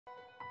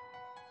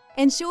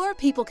Ensure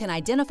people can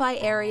identify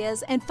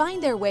areas and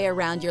find their way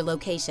around your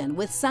location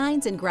with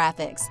signs and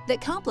graphics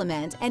that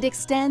complement and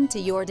extend to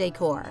your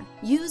decor.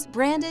 Use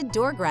branded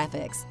door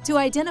graphics to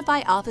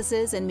identify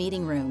offices and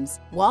meeting rooms,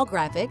 wall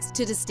graphics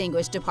to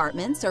distinguish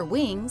departments or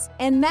wings,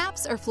 and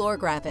maps or floor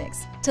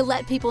graphics to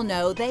let people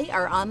know they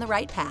are on the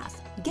right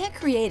path. Get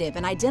creative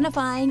in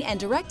identifying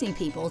and directing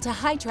people to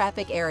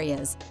high-traffic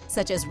areas,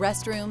 such as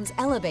restrooms,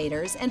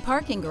 elevators, and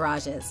parking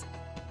garages.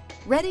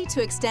 Ready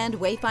to extend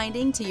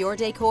wayfinding to your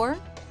decor?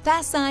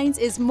 FASTSIGNS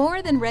is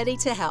more than ready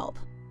to help.